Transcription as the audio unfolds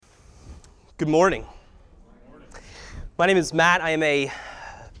Good morning. My name is Matt. I am a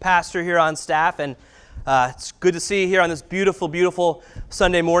pastor here on staff, and it's good to see you here on this beautiful, beautiful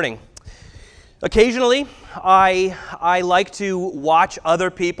Sunday morning. Occasionally, I like to watch other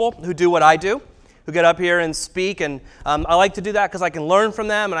people who do what I do, who get up here and speak, and I like to do that because I can learn from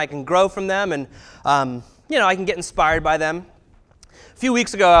them, and I can grow from them, and I can get inspired by them. A few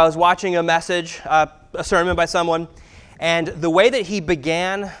weeks ago, I was watching a message, a sermon by someone, and the way that he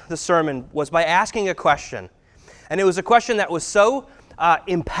began the sermon was by asking a question. And it was a question that was so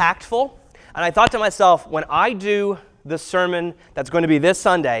impactful. And I thought to myself, when I do the sermon that's going to be this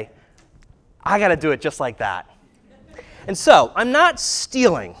Sunday, I got to do it just like that. And so, I'm not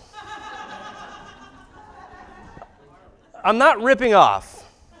stealing. I'm not ripping off.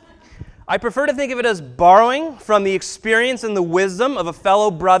 I prefer to think of it as borrowing from the experience and the wisdom of a fellow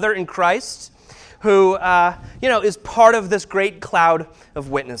brother in Christ who, is part of this great cloud of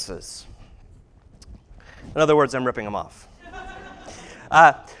witnesses. In other words, I'm ripping them off.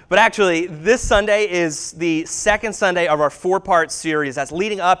 But actually, this Sunday is the second Sunday of our four-part series that's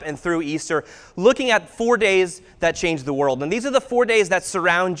leading up and through Easter, looking at 4 days that changed the world. And these are the 4 days that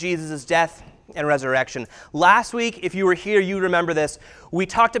surround Jesus' death and resurrection. Last week, if you were here, you remember this. We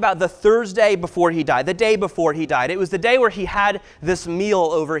talked about the Thursday before he died, the day before he died. It was the day where he had this meal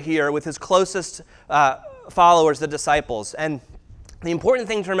over here with his closest followers, the disciples. And the important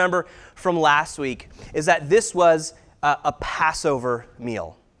thing to remember from last week is that this was a Passover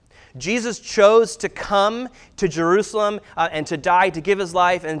meal. Jesus chose to come to Jerusalem and to die, to give his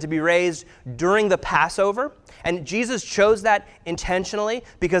life, and to be raised during the Passover. And Jesus chose that intentionally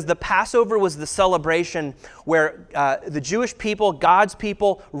because the Passover was the celebration where the Jewish people, God's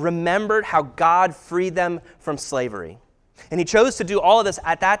people, remembered how God freed them from slavery. And he chose to do all of this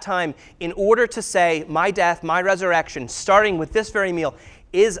at that time in order to say, my death, my resurrection, starting with this very meal,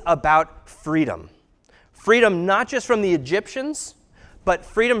 is about freedom. Freedom not just from the Egyptians, but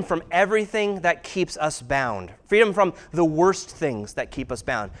freedom from everything that keeps us bound. Freedom from the worst things that keep us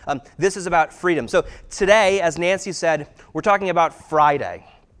bound. This is about freedom. So today, as Nancy said, we're talking about Friday,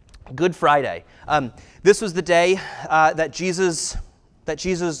 Good Friday. This was the day that Jesus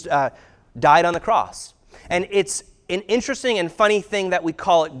died on the cross. And it's an interesting and funny thing that we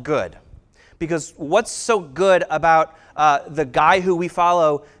call it good. Because what's so good about the guy who we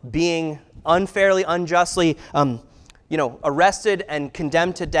follow being unfairly, unjustly arrested and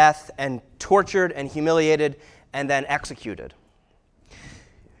condemned to death and tortured and humiliated and then executed?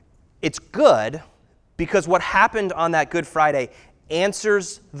 It's good because what happened on that Good Friday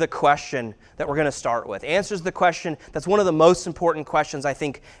answers the question that we're going to start with, answers the question that's one of the most important questions I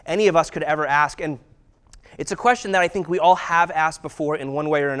think any of us could ever ask. And it's a question that I think we all have asked before in one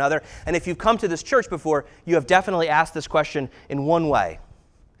way or another. And if you've come to this church before, you have definitely asked this question in one way.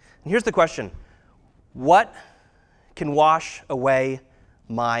 And here's the question: what can wash away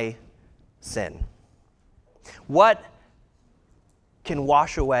my sin? What can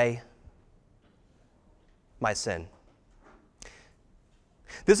wash away my sin?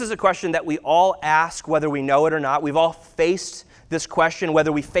 This is a question that we all ask whether we know it or not. We've all faced this question,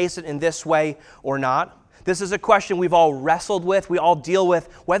 whether we face it in this way or not. This is a question we've all wrestled with, we all deal with,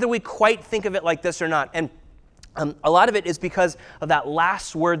 whether we quite think of it like this or not. And a lot of it is because of that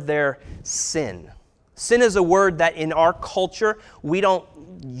last word there, sin. Sin is a word that in our culture we don't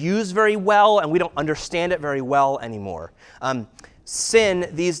use very well and we don't understand it very well anymore. Sin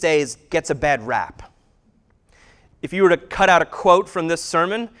these days gets a bad rap. If you were to cut out a quote from this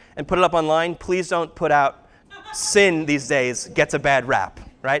sermon and put it up online, please don't put out sin these days gets a bad rap,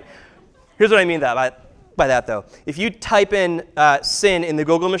 right? Here's what I mean by that though. If you type in sin in the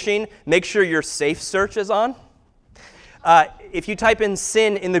Google machine, make sure your safe search is on. If you type in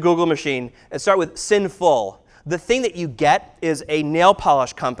sin in the Google machine and start with sinful, the thing that you get is a nail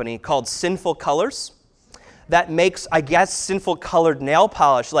polish company called Sinful Colors that makes, I guess, sinful colored nail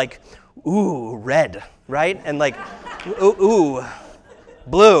polish like, ooh, red, right? And like, ooh,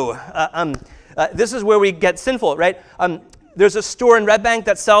 blue. This is where we get sinful, right? There's a store in Red Bank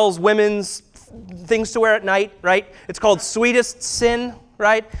that sells women's things to wear at night, right? It's called Sweetest Sin,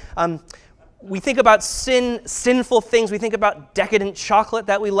 right? We think about sinful things. We think about decadent chocolate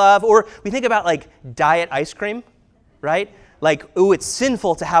that we love, or we think about like diet ice cream, right? Like, ooh, it's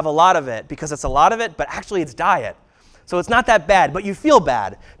sinful to have a lot of it because it's a lot of it, but actually it's diet. So it's not that bad, but you feel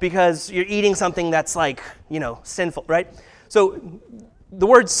bad because you're eating something that's like, sinful, right? So the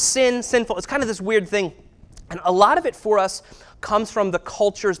word sinful, it's kind of this weird thing. And a lot of it for us comes from the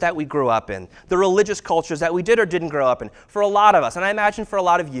cultures that we grew up in, the religious cultures that we did or didn't grow up in. For a lot of us, and I imagine for a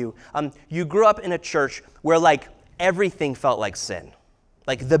lot of you, you grew up in a church where like everything felt like sin.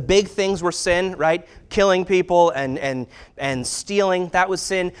 Like the big things were sin, right? Killing people and stealing, that was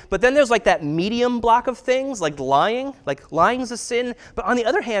sin. But then there's like that medium block of things, like lying. Like lying's a sin. But on the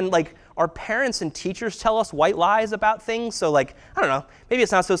other hand, like our parents and teachers tell us white lies about things. So like, I don't know, maybe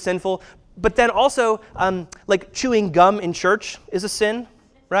it's not so sinful. But then also, like chewing gum in church is a sin,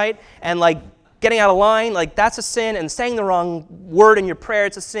 right? And like getting out of line, like that's a sin. And saying the wrong word in your prayer,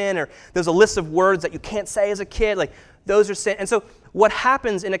 it's a sin. Or there's a list of words that you can't say as a kid, like those are sin. And so what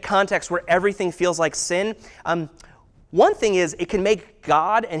happens in a context where everything feels like sin, one thing is it can make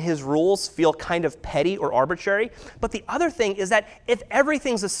God and his rules feel kind of petty or arbitrary. But the other thing is that if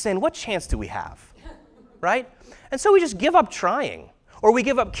everything's a sin, what chance do we have, right? And so we just give up trying, or we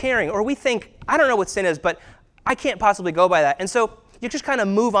give up caring, or we think, I don't know what sin is, but I can't possibly go by that. And so you just kind of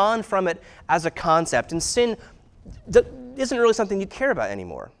move on from it as a concept. And sin isn't really something you care about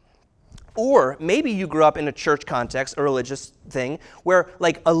anymore. Or maybe you grew up in a church context, a religious thing, where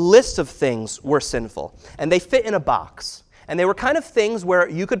like a list of things were sinful, and they fit in a box. And they were kind of things where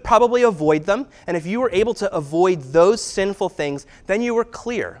you could probably avoid them, and if you were able to avoid those sinful things, then you were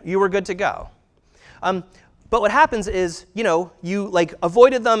clear, you were good to go. But what happens is, you like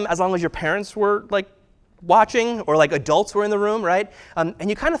avoided them as long as your parents were like watching, or like adults were in the room, right? And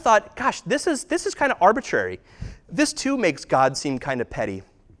you kind of thought, gosh, this is kind of arbitrary. This too makes God seem kind of petty.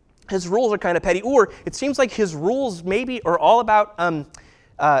 His rules are kind of petty, or it seems like his rules maybe are all about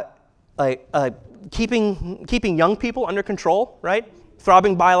keeping young people under control, right?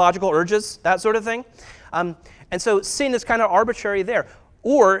 Throbbing biological urges, that sort of thing. And so sin is kind of arbitrary there.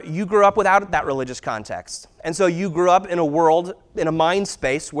 Or you grew up without that religious context. And so you grew up in a world, in a mind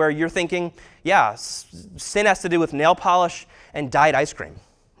space where you're thinking, yeah, sin has to do with nail polish and dyed ice cream,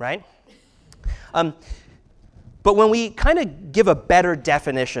 right? But when we kind of give a better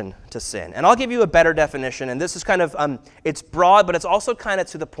definition to sin, and I'll give you a better definition, and this is kind of, it's broad, but it's also kind of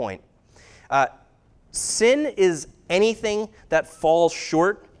to the point. Sin is anything that falls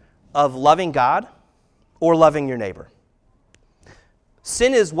short of loving God or loving your neighbor.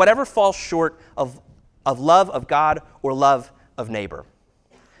 Sin is whatever falls short of love of God or love of neighbor.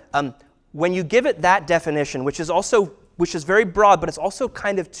 When you give it that definition, which is very broad, but it's also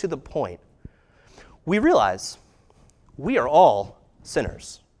kind of to the point, we realize we are all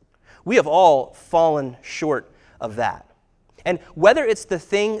sinners. We have all fallen short of that. And whether it's the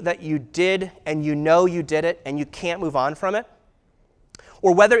thing that you did and you know you did it and you can't move on from it,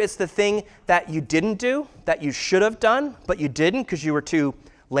 or whether it's the thing that you didn't do, that you should have done, but you didn't because you were too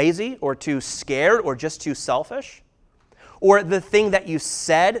lazy or too scared or just too selfish, or the thing that you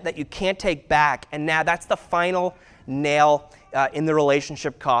said that you can't take back, and now that's the final nail in the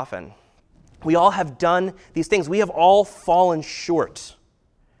relationship coffin. We all have done these things. We have all fallen short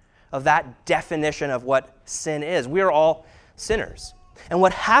of that definition of what sin is. We are all sinners. And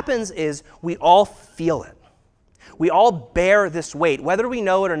what happens is we all feel it. We all bear this weight, whether we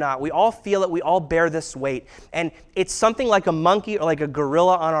know it or not. We all feel it. We all bear this weight. And it's something like a monkey or like a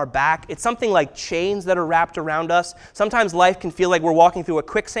gorilla on our back. It's something like chains that are wrapped around us. Sometimes life can feel like we're walking through a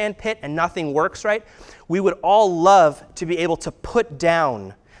quicksand pit and nothing works, right? We would all love to be able to put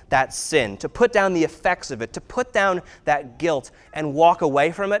down that sin, to put down the effects of it, to put down that guilt and walk away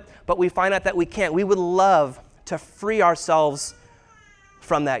from it, but we find out that we can't. We would love to free ourselves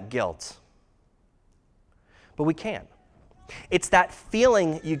from that guilt, but we can't. It's that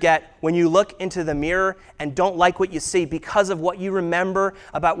feeling you get when you look into the mirror and don't like what you see because of what you remember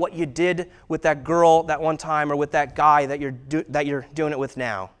about what you did with that girl that one time or with that guy that you're doing it with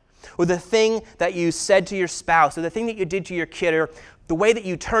now, or the thing that you said to your spouse, or the thing that you did to your kid, or the way that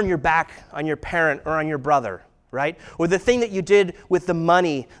you turn your back on your parent or on your brother, right? Or the thing that you did with the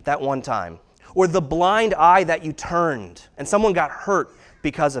money that one time, or the blind eye that you turned and someone got hurt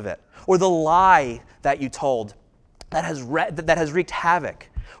because of it, or the lie that you told that has wreaked havoc,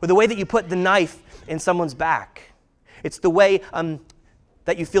 or the way that you put the knife in someone's back. It's the way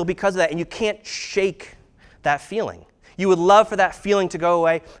that you feel because of that, and you can't shake that feeling. You would love for that feeling to go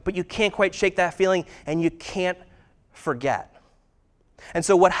away, but you can't quite shake that feeling, and you can't forget. And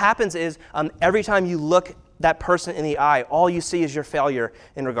so what happens is every time you look that person in the eye, all you see is your failure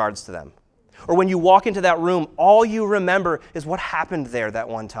in regards to them. Or when you walk into that room, all you remember is what happened there that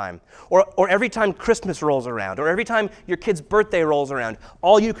one time. Or every time Christmas rolls around, or every time your kid's birthday rolls around,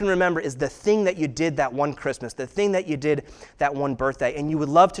 all you can remember is the thing that you did that one Christmas, the thing that you did that one birthday. And you would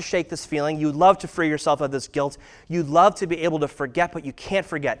love to shake this feeling. You would love to free yourself of this guilt. You'd love to be able to forget, but you can't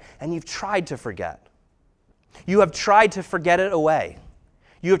forget. And you've tried to forget. You have tried to forget it away.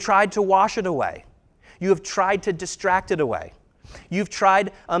 You have tried to wash it away. You have tried to distract it away. You've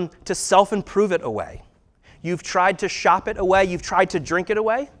tried to self-improve it away. You've tried to shop it away. You've tried to drink it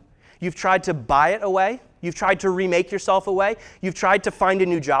away. You've tried to buy it away. You've tried to remake yourself away. You've tried to find a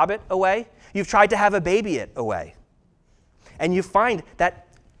new job it away. You've tried to have a baby it away. And you find that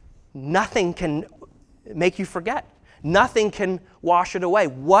nothing can make you forget. Nothing can wash it away.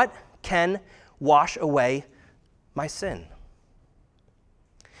 What can wash away my sin?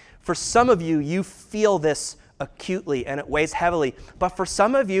 For some of you, you feel this acutely and it weighs heavily. But for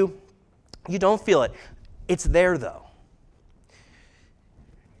some of you, you don't feel it. It's there, though.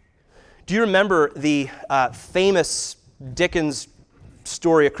 Do you remember the famous Dickens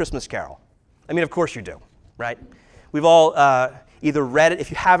story, A Christmas Carol? I mean, of course you do, right? We've all either read it.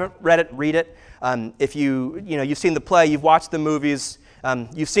 If you haven't read it, read it. If you've seen the play, you've watched the movies,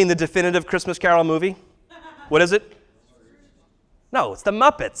 you've seen the definitive Christmas Carol movie. What is it? No, it's the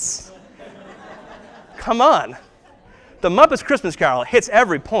Muppets. Come on. The Muppets Christmas Carol hits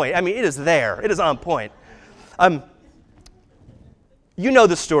every point. I mean, it is there. It is on point. You know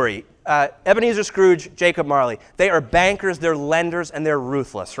the story. Ebenezer Scrooge, Jacob Marley. They are bankers, they're lenders, and they're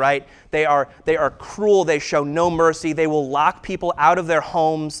ruthless, right? They are cruel. They show no mercy. They will lock people out of their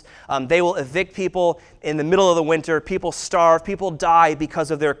homes. They will evict people in the middle of the winter. People starve. People die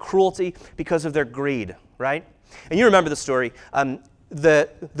because of their cruelty, because of their greed, right? And you remember the story.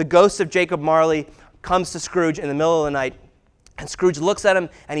 The ghost of Jacob Marley comes to Scrooge in the middle of the night, and Scrooge looks at him,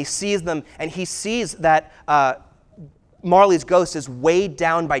 and he sees them, and he sees that Marley's ghost is weighed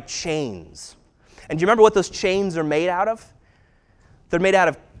down by chains. And do you remember what those chains are made out of? They're made out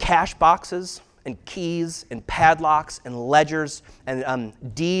of cash boxes and keys and padlocks and ledgers and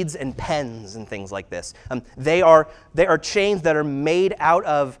deeds and pens and things like this. They are chains that are made out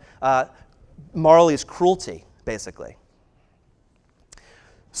of Marley's cruelty, basically.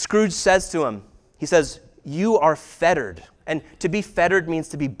 Scrooge says to him, he says, "You are fettered." And to be fettered means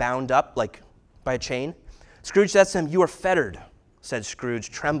to be bound up, like by a chain. Scrooge says to him, "You are fettered," said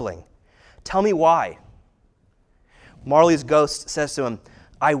Scrooge, trembling. "Tell me why." Marley's ghost says to him,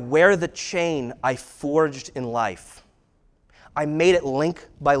 "I wear the chain I forged in life. I made it link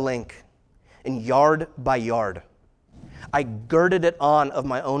by link and yard by yard. I girded it on of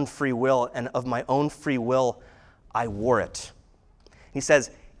my own free will, and of my own free will I wore it." He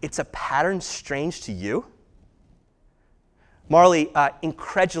says, "It's a pattern strange to you?" Marley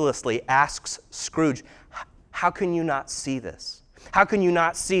incredulously asks Scrooge, "How can you not see this? How can you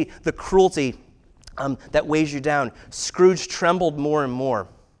not see the cruelty that weighs you down?" Scrooge trembled more and more.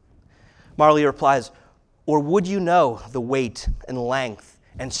 Marley replies, "Or would you know the weight and length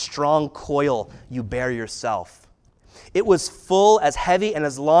and strong coil you bear yourself? It was full as heavy and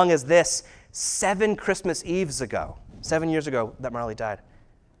as long as this 7 Christmas Eves ago, 7 years ago that Marley died.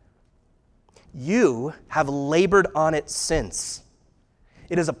 You have labored on it since.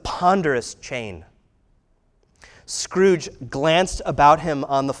 It is a ponderous chain." Scrooge glanced about him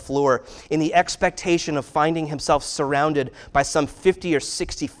on the floor in the expectation of finding himself surrounded by some 50 or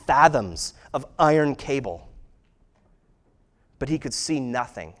 60 fathoms of iron cable. But he could see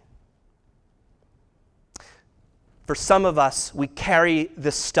nothing. For some of us, we carry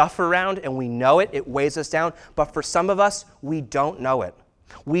this stuff around and we know it. It weighs us down. But for some of us, we don't know it.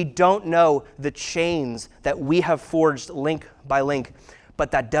 We don't know the chains that we have forged link by link.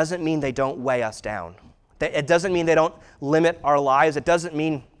 But that doesn't mean they don't weigh us down. It doesn't mean they don't limit our lives. It doesn't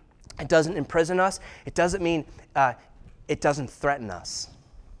mean it doesn't imprison us. It doesn't mean it doesn't threaten us.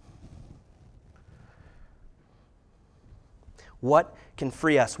 What can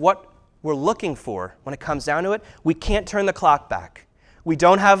free us? What we're looking for when it comes down to it, we can't turn the clock back. We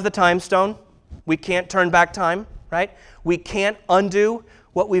don't have the time stone. We can't turn back time, right? We can't undo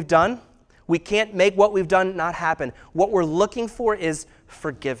what we've done. We can't make what we've done not happen. What we're looking for is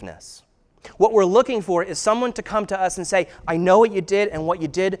forgiveness. What we're looking for is someone to come to us and say, "I know what you did, and what you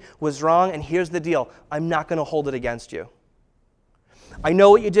did was wrong, and here's the deal. I'm not going to hold it against you. I know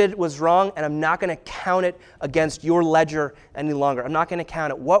what you did was wrong, and I'm not going to count it against your ledger any longer. I'm not going to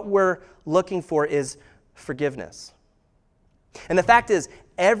count it." What we're looking for is forgiveness. And the fact is,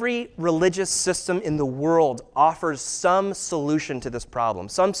 every religious system in the world offers some solution to this problem,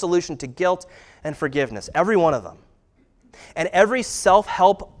 some solution to guilt and forgiveness, every one of them. And every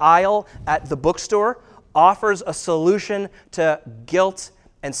self-help aisle at the bookstore offers a solution to guilt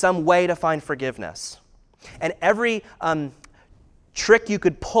and some way to find forgiveness. And every trick you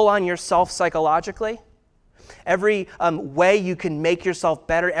could pull on yourself psychologically, every way you can make yourself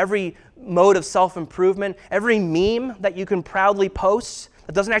better, every mode of self-improvement, every meme that you can proudly post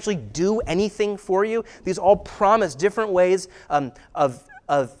that doesn't actually do anything for you, these all promise different ways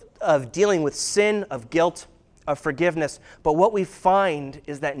of dealing with sin, of guilt, of forgiveness. But what we find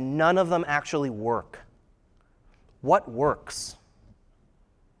is that none of them actually work. what works?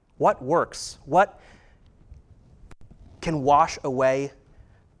 What works? What can wash away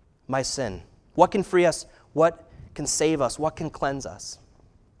my sin? What can free us? What can save us? What can cleanse us?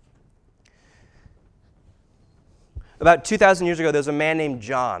 About 2,000 years ago, there was a man named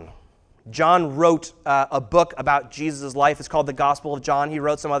John. John wrote a book about Jesus' life. It's called The Gospel of John. He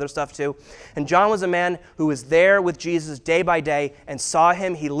wrote some other stuff too. And John was a man who was there with Jesus day by day and saw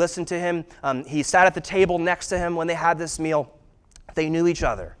him. He listened to him. He sat at the table next to him when they had this meal. They knew each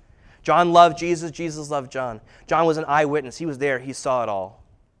other. John loved Jesus. Jesus loved John. John was an eyewitness. He was there. He saw it all.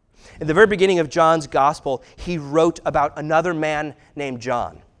 In the very beginning of John's gospel, he wrote about another man named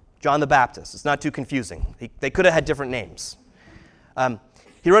John the Baptist. It's not too confusing. They could have had different names.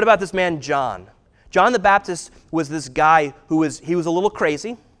 He wrote about this man, John. John the Baptist was this guy he was a little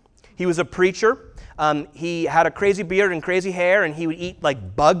crazy. He was a preacher. He had a crazy beard and crazy hair, and he would eat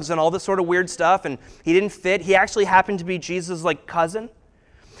like bugs and all this sort of weird stuff, and he didn't fit. He actually happened to be Jesus' like cousin.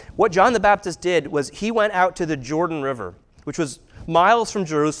 What John the Baptist did was he went out to the Jordan River, which was miles from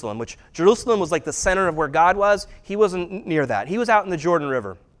Jerusalem, which Jerusalem was like the center of where God was. He wasn't near that. He was out in the Jordan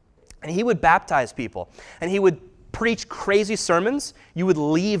River, and he would baptize people, and he would preach crazy sermons. You would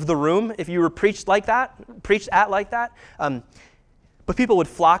leave the room if you were preached at like that. But people would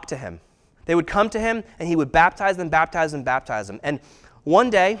flock to him. They would come to him, and he would baptize them. And one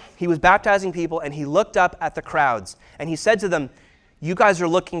day, he was baptizing people, and he looked up at the crowds, and he said to them, "You guys are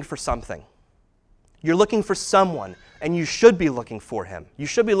looking for something. You're looking for someone, and you should be looking for him. You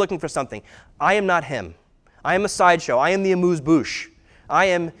should be looking for something. I am not him. I am a sideshow. I am the amuse-bouche. I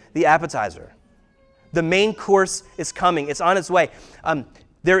am the appetizer. The main course is coming. It's on its way.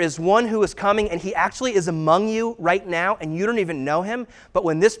 There is one who is coming, and he actually is among you right now, and you don't even know him. But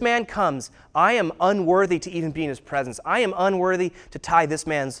when this man comes, I am unworthy to even be in his presence. I am unworthy to tie this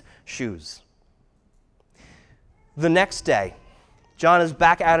man's shoes." The next day, John is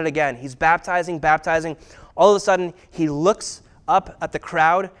back at it again. He's baptizing. All of a sudden, he looks up at the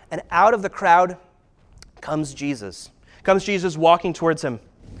crowd, and out of the crowd comes Jesus. Comes Jesus walking towards him,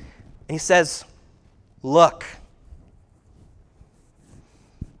 and he says, "Look.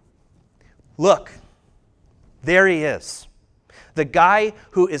 Look, there he is. The guy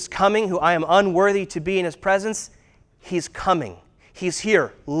who is coming, who I am unworthy to be in his presence, he's coming. He's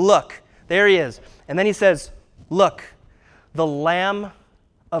here. Look, there he is." And then he says, "Look, the Lamb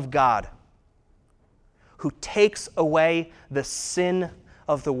of God who takes away the sin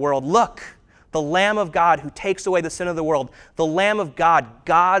of the world." Look, the Lamb of God who takes away the sin of the world. The Lamb of God,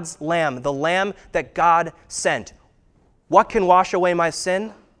 God's Lamb, the Lamb that God sent. What can wash away my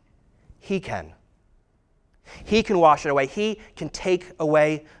sin? He can. He can wash it away. He can take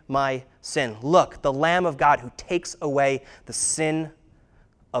away my sin. Look, the Lamb of God who takes away the sin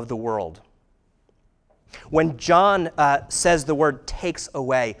of the world. When John says the word takes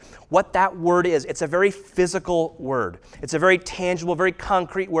away, what that word is, it's a very physical word. It's a very tangible, very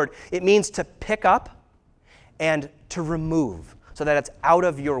concrete word. It means to pick up and to remove so that it's out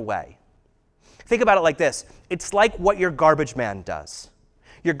of your way. Think about it like this. It's like what your garbage man does.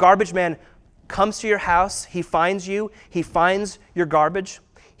 Your garbage man comes to your house, he finds you, he finds your garbage,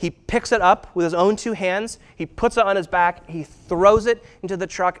 he picks it up with his own two hands, he puts it on his back, he throws it into the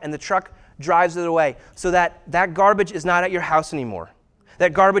truck, and the truck drives it away so that that garbage is not at your house anymore.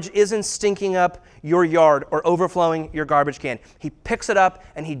 That garbage isn't stinking up your yard or overflowing your garbage can. He picks it up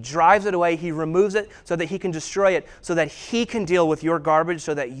and he drives it away, he removes it so that he can destroy it, so that he can deal with your garbage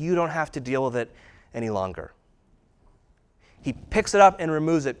so that you don't have to deal with it any longer. He picks it up and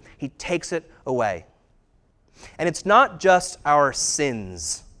removes it. He takes it away. And it's not just our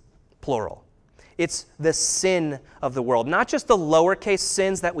sins, plural. It's the sin of the world. Not just the lowercase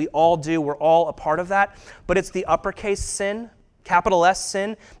sins that we all do, we're all a part of that, but it's the uppercase sin, capital S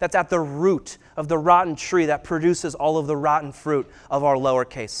sin, that's at the root of the rotten tree that produces all of the rotten fruit of our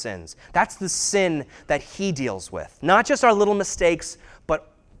lowercase sins. That's the sin that he deals with. Not just our little mistakes,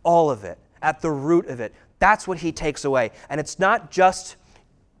 but all of it, at the root of it. That's what he takes away. And it's not just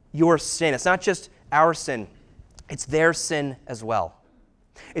your sin. It's not just our sin. It's their sin as well.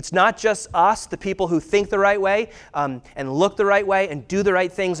 It's not just us, the people who think the right way and look the right way and do the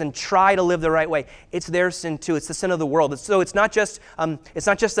right things and try to live the right way. It's their sin too. It's the sin of the world. So it's not just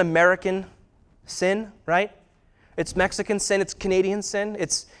American sin, right? It's Mexican sin. It's Canadian sin.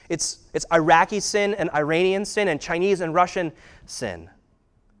 It's Iraqi sin and Iranian sin and Chinese and Russian sin.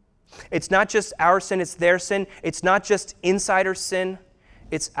 It's not just our sin, it's their sin. It's not just insider sin,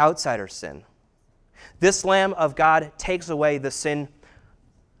 it's outsider sin. This Lamb of God takes away the sin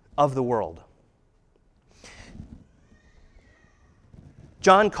of the world.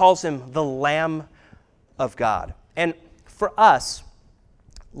 John calls him the Lamb of God. And for us,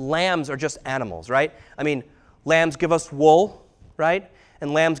 lambs are just animals, right? I mean, lambs give us wool, right?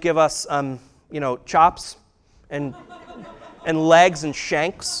 And lambs give us, chops and legs and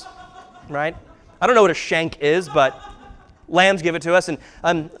shanks, right? I don't know what a shank is, but lambs give it to us. And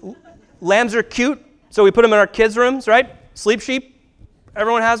lambs are cute, so we put them in our kids' rooms, right? Sleep sheep,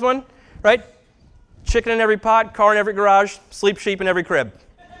 everyone has one, right? Chicken in every pot, car in every garage, sleep sheep in every crib.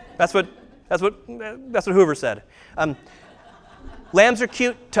 That's what Hoover said. Lambs are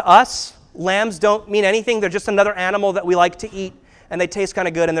cute to us. Lambs don't mean anything. They're just another animal that we like to eat, and they taste kind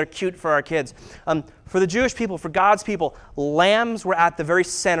of good, and they're cute for our kids. For the Jewish people, for God's people, lambs were at the very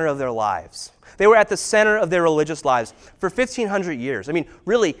center of their lives. They were at the center of their religious lives for 1,500 years. I mean,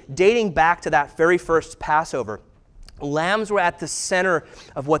 really, dating back to that very first Passover, lambs were at the center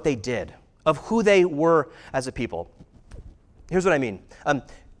of what they did, of who they were as a people. Here's what I mean.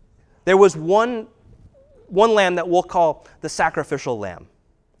 There was one lamb that we'll call the sacrificial lamb.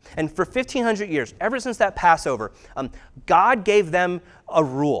 And for 1,500 years, ever since that Passover, God gave them a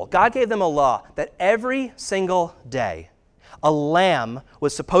rule. God gave them a law that every single day, a lamb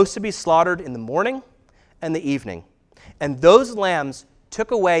was supposed to be slaughtered in the morning and the evening. And those lambs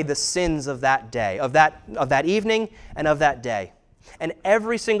took away the sins of that day, of that evening and of that day. And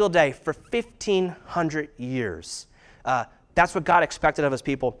every single day for 1,500 years, that's what God expected of his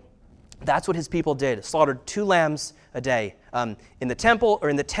people. That's what his people did, slaughtered 2 lambs a day in the temple or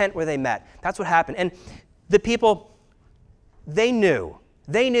in the tent where they met. That's what happened. And the people, they knew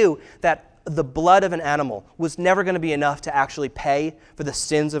that the blood of an animal was never going to be enough to actually pay for the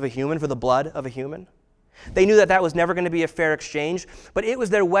sins of a human, for the blood of a human. They knew that that was never going to be a fair exchange, but it was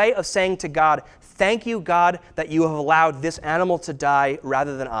their way of saying to God, thank you, God, that you have allowed this animal to die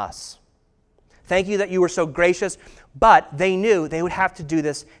rather than us. Thank you that you were so gracious. But they knew they would have to do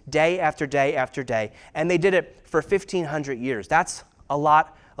this day after day after day, and they did it for 1,500 years. That's a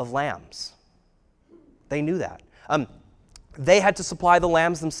lot of lambs. They knew that. They had to supply the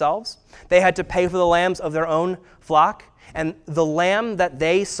lambs themselves. They had to pay for the lambs of their own flock, and the lamb that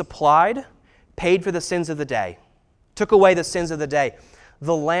they supplied paid for the sins of the day, took away the sins of the day.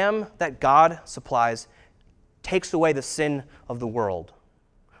 The lamb that God supplies takes away the sin of the world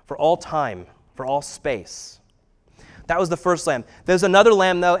for all time, for all space. That was the first lamb. There's another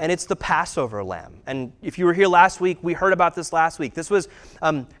lamb, though, and it's the Passover lamb. And if you were here last week, we heard about this last week. This was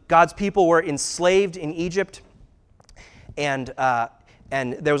God's people were enslaved in Egypt, and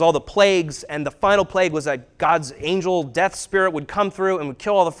there was all the plagues, and the final plague was that God's angel death spirit would come through and would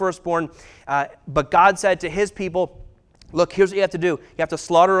kill all the firstborn. But God said to his people, look, here's what you have to do. You have to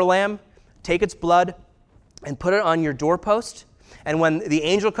slaughter a lamb, take its blood, and put it on your doorpost. And when the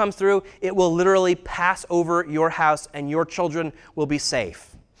angel comes through, it will literally pass over your house and your children will be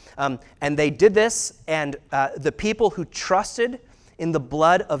safe. And they did this, and the people who trusted in the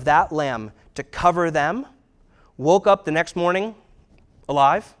blood of that lamb to cover them woke up the next morning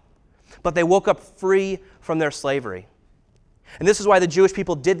alive, but they woke up free from their slavery. And this is why the Jewish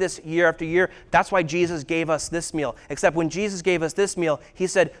people did this year after year. That's why Jesus gave us this meal. Except when Jesus gave us this meal, he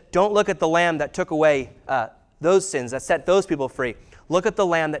said, don't look at the lamb that took away those sins, that set those people free. Look at the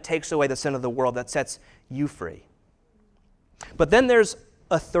lamb that takes away the sin of the world, that sets you free. But then there's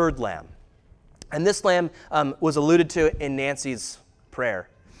a third lamb. And this lamb was alluded to in Nancy's prayer.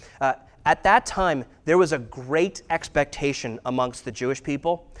 At that time, there was a great expectation amongst the Jewish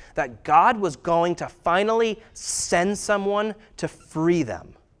people that God was going to finally send someone to free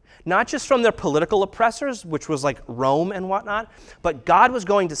them. Not just from their political oppressors, which was like Rome and whatnot, but God was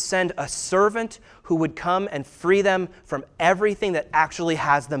going to send a servant who would come and free them from everything that actually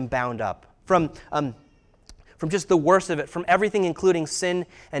has them bound up, from just the worst of it, from everything including sin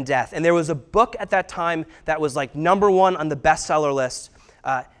and death. And there was a book at that time that was like number 1 on the bestseller list,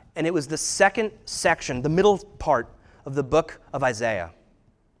 and it was the second section, the middle part of the book of Isaiah.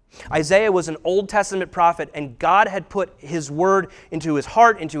 Isaiah was an Old Testament prophet, and God had put his word into his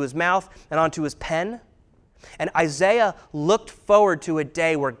heart, into his mouth, and onto his pen. And Isaiah looked forward to a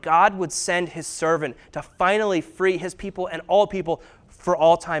day where God would send his servant to finally free his people and all people for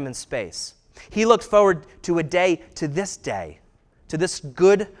all time and space. He looked forward to a day, to this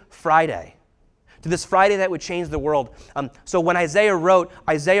Good Friday, to this Friday that would change the world. So when Isaiah wrote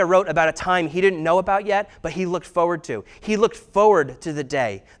about a time he didn't know about yet, but he looked forward to. He looked forward to the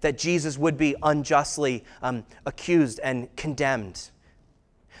day that Jesus would be unjustly accused and condemned.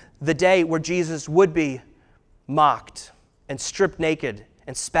 The day where Jesus would be mocked and stripped naked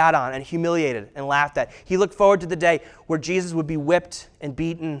and spat on and humiliated and laughed at. He looked forward to the day where Jesus would be whipped and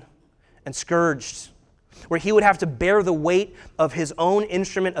beaten and scourged, where he would have to bear the weight of his own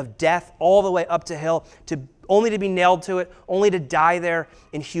instrument of death all the way up to hell to only to be nailed to it, only to die there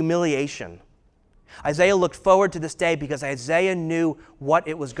in humiliation. Isaiah looked forward to this day because Isaiah knew what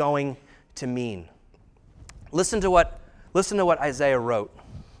it was going to mean. Listen to what Isaiah wrote.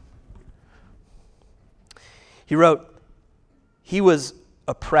 He wrote, "He was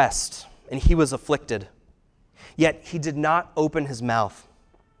oppressed and he was afflicted, yet he did not open his mouth.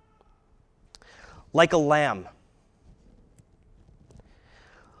 Like a lamb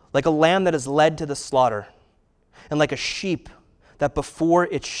that is led to the slaughter, and like a sheep that before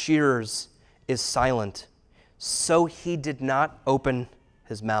its shearers is silent, so he did not open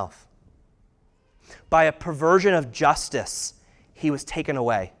his mouth. By a perversion of justice, he was taken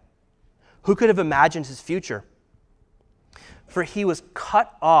away. Who could have imagined his future? For he was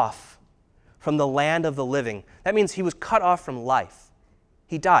cut off from the land of the living." That means he was cut off from life.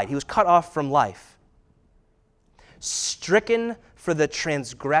 He died. He was cut off from life. "Stricken for the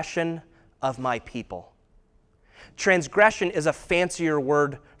transgression of my people." Transgression is a fancier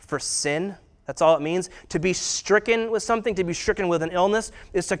word for sin. That's all it means. To be stricken with something, to be stricken with an illness,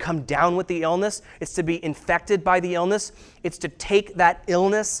 is to come down with the illness. It's to be infected by the illness. It's to take that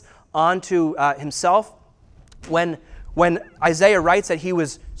illness onto himself. When Isaiah writes that he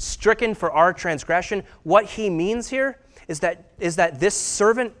was stricken for our transgression, what he means here is that this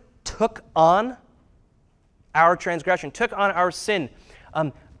servant took on our transgression, took on our sin.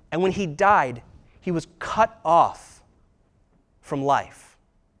 And when he died, he was cut off from life.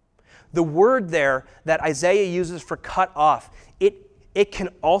 The word there that Isaiah uses for cut off, it can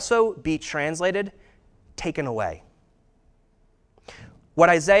also be translated taken away. What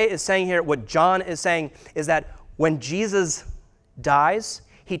Isaiah is saying here, what John is saying, is that when Jesus dies,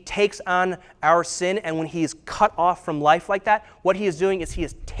 he takes on our sin, and when he is cut off from life like that, what he is doing is he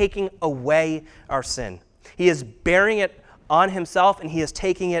is taking away our sin. He is bearing it on himself, and he is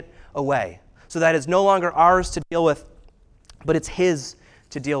taking it away, so that it's no longer ours to deal with, but it's his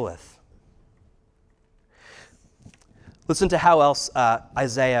to deal with. Listen to how else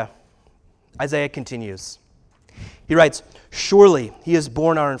Isaiah continues. He writes, "Surely he has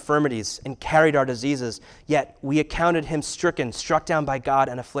borne our infirmities and carried our diseases, yet we accounted him stricken, struck down by God,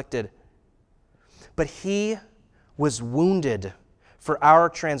 and afflicted. But he was wounded for our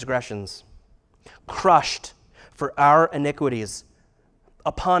transgressions, crushed for our iniquities.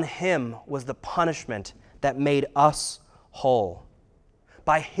 Upon him was the punishment that made us whole.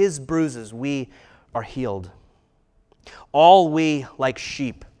 By his bruises we are healed. All we, like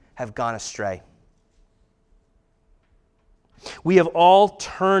sheep, have gone astray. We have all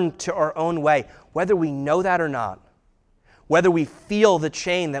turned to our own way, whether we know that or not, whether we feel the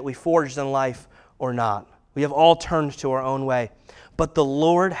chain that we forged in life or not. We have all turned to our own way. But the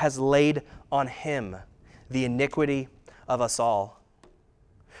Lord has laid on him the iniquity of us all."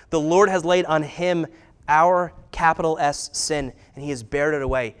 The Lord has laid on him our capital S sin, and he has bared it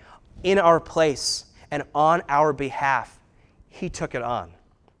away. In our place and on our behalf, he took it on.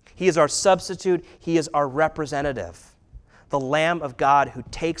 He is our substitute. He is our representative, the Lamb of God who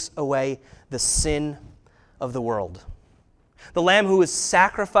takes away the sin of the world. The Lamb who was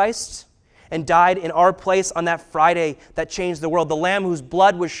sacrificed and died in our place on that Friday that changed the world. The Lamb whose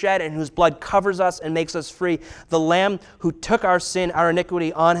blood was shed and whose blood covers us and makes us free. The Lamb who took our sin, our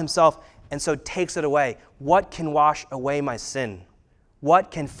iniquity on himself, and so takes it away. What can wash away my sin?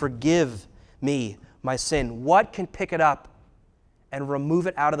 What can forgive me my sin? What can pick it up and remove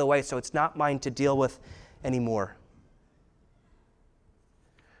it out of the way so it's not mine to deal with anymore?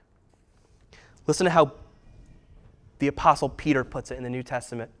 Listen to how the Apostle Peter puts it in the New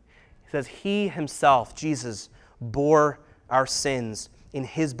Testament. He says, "He himself, Jesus, bore our sins in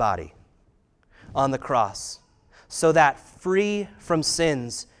his body on the cross, so that free from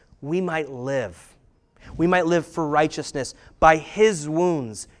sins we might live. We might live for righteousness. By his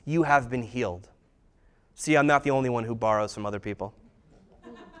wounds you have been healed." See, I'm not the only one who borrows from other people.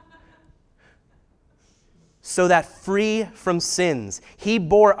 So that free from sins. He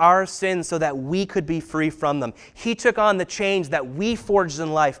bore our sins so that we could be free from them. He took on the chains that we forged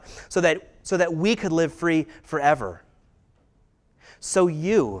in life so that we could live free forever. So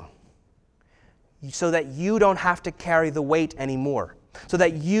that you don't have to carry the weight anymore. So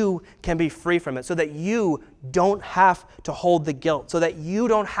that you can be free from it. So that you don't have to hold the guilt. So that you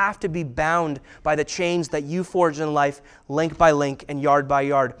don't have to be bound by the chains that you forged in life, link by link and yard by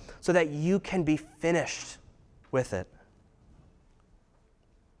yard. So that you can be finished with it.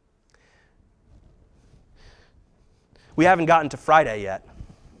 We haven't gotten to Friday yet.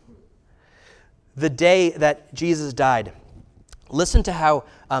 The day that Jesus died. Listen to how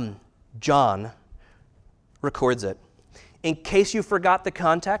John records it. In case you forgot the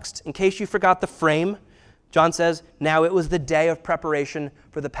context, in case you forgot the frame, John says, now it was the day of preparation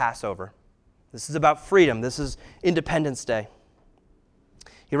for the Passover. This is about freedom. This is Independence Day.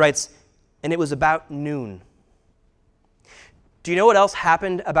 He writes, and it was about noon. Do you know what else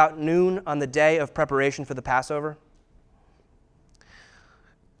happened about noon on the day of preparation for the Passover?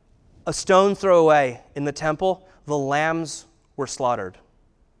 A stone throw away in the temple, the lambs were slaughtered.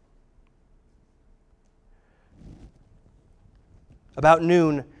 About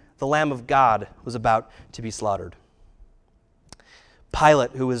noon, the Lamb of God was about to be slaughtered.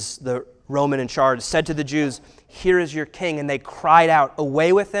 Pilate, who was the Roman in charge, said to the Jews, "Here is your king." And they cried out,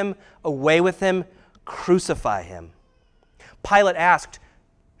 away with him, crucify him." Pilate asked,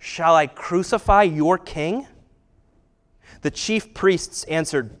 "Shall I crucify your king?" The chief priests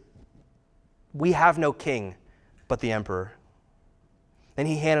answered, "We have no king but the emperor." Then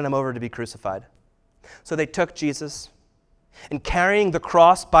he handed him over to be crucified. So they took Jesus, and carrying the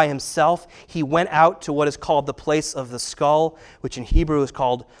cross by himself, he went out to what is called the place of the skull, which in Hebrew is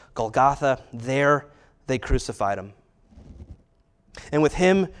called Golgotha. There they crucified him. And with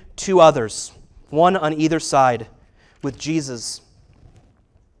him, 2 others, one on either side, with Jesus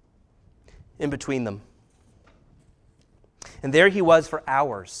in between them. And there he was for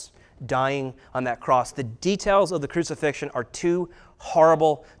hours, dying on that cross. The details of the crucifixion are too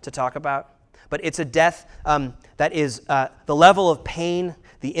horrible to talk about, but it's a death that is the level of pain,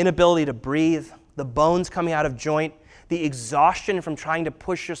 the inability to breathe, the bones coming out of joint, the exhaustion from trying to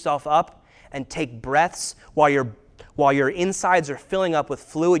push yourself up and take breaths while your insides are filling up with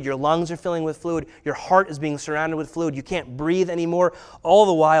fluid, your lungs are filling with fluid, your heart is being surrounded with fluid, you can't breathe anymore, all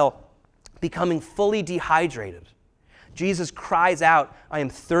the while becoming fully dehydrated. Jesus cries out, "I am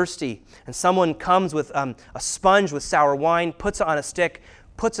thirsty." And someone comes with a sponge with sour wine, puts it on a stick,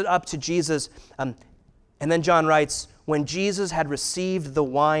 puts it up to Jesus. And then John writes, when Jesus had received the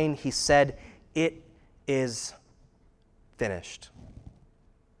wine, he said, "It is finished."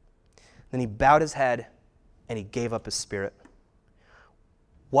 Then he bowed his head and he gave up his spirit.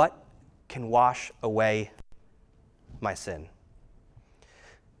 What can wash away my sin?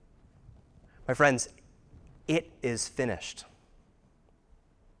 My friends, it is finished.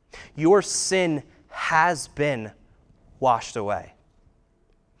 Your sin has been washed away.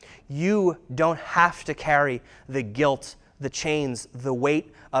 You don't have to carry the guilt, the chains, the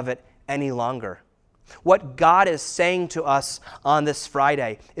weight of it any longer. What God is saying to us on this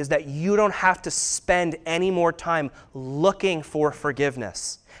Friday is that you don't have to spend any more time looking for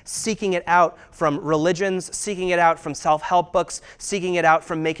forgiveness, seeking it out from religions, seeking it out from self-help books, seeking it out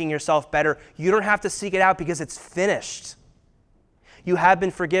from making yourself better. You don't have to seek it out because it's finished. You have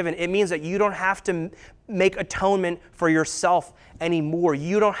been forgiven. It means that you don't have to make atonement for yourself anymore.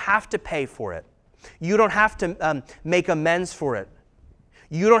 You don't have to pay for it. You don't have to make amends for it.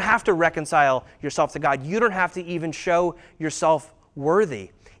 You don't have to reconcile yourself to God. You don't have to even show yourself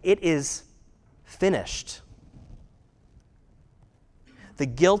worthy. It is finished. The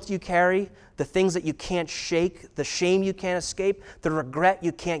guilt you carry, the things that you can't shake, the shame you can't escape, the regret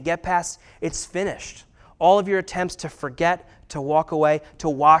you can't get past, it's finished. All of your attempts to forget, to walk away, to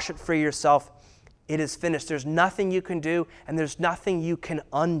wash it free yourself, it is finished. There's nothing you can do, and there's nothing you can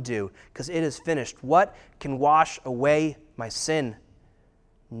undo, because it is finished. What can wash away my sin?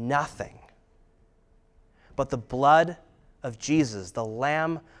 Nothing. But the blood of Jesus, the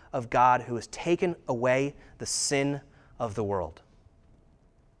Lamb of God, who has taken away the sin of the world.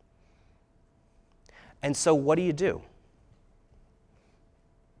 And so what do?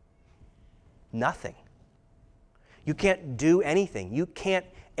 Nothing. You can't do anything. You can't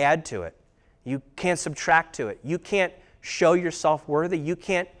add to it. You can't subtract to it. You can't show yourself worthy. You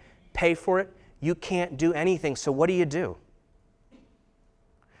can't pay for it. You can't do anything. So what do?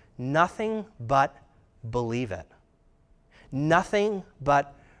 Nothing but believe it. Nothing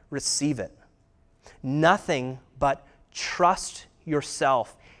but receive it. Nothing but trust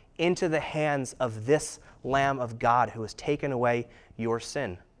yourself into the hands of this Lamb of God who has taken away your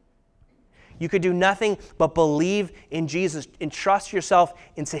sin. You could do nothing but believe in Jesus and trust yourself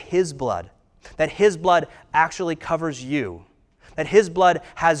into his blood, that his blood actually covers you, that his blood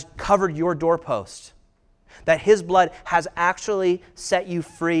has covered your doorpost, that his blood has actually set you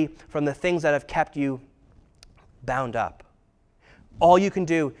free from the things that have kept you bound up. All you can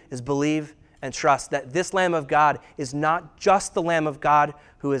do is believe and trust that this Lamb of God is not just the Lamb of God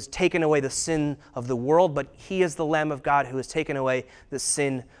who has taken away the sin of the world, but he is the Lamb of God who has taken away the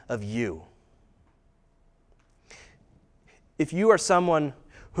sin of you. If you are someone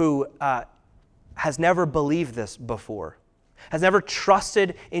who has never believed this before, has never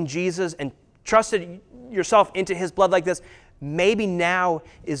trusted in Jesus and trusted yourself into his blood like this, maybe now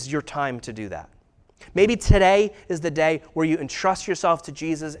is your time to do that. Maybe today is the day where you entrust yourself to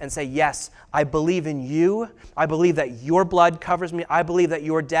Jesus and say, yes, I believe in you. I believe that your blood covers me. I believe that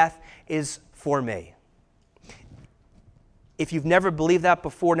your death is for me. If you've never believed that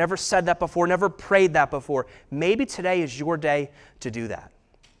before, never said that before, never prayed that before, maybe today is your day to do that.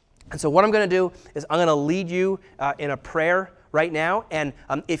 And so what I'm going to do is I'm going to lead you in a prayer right now. And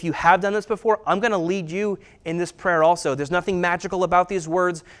if you have done this before, I'm going to lead you in this prayer also. There's nothing magical about these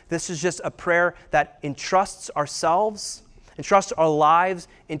words. This is just a prayer that entrusts ourselves, entrusts our lives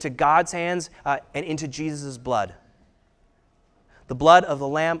into God's hands and into Jesus' blood. The blood of the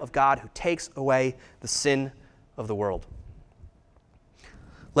Lamb of God who takes away the sin of the world.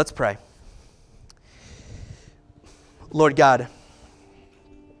 Let's pray. Lord God,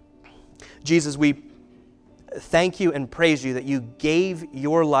 Jesus, we thank you and praise you that you gave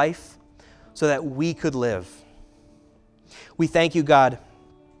your life so that we could live. We thank you, God,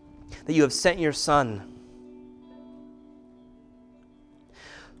 that you have sent your Son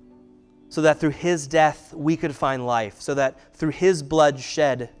so that through his death we could find life, so that through his blood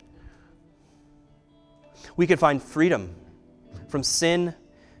shed we could find freedom from sin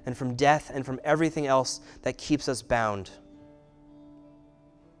and from death and from everything else that keeps us bound.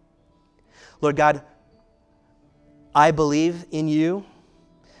 Lord God, I believe in you,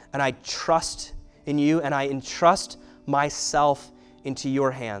 and I trust in you, and I entrust myself into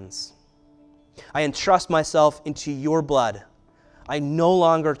your hands. I entrust myself into your blood. I no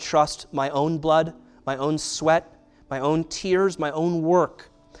longer trust my own blood, my own sweat, my own tears, my own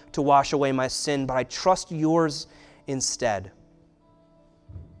work to wash away my sin, but I trust yours instead.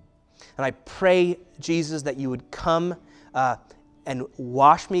 And I pray, Jesus, that you would come and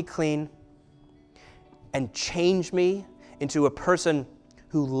wash me clean and change me into a person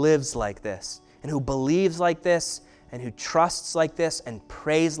who lives like this and who believes like this and who trusts like this and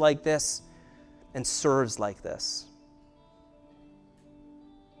prays like this and serves like this.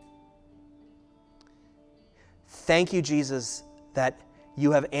 Thank you, Jesus, that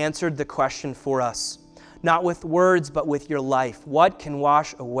you have answered the question for us, not with words, but with your life. What can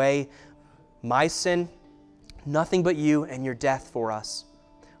wash away my sin? Nothing but you and your death for us.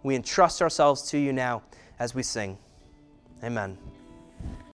 We entrust ourselves to you now as we sing. Amen.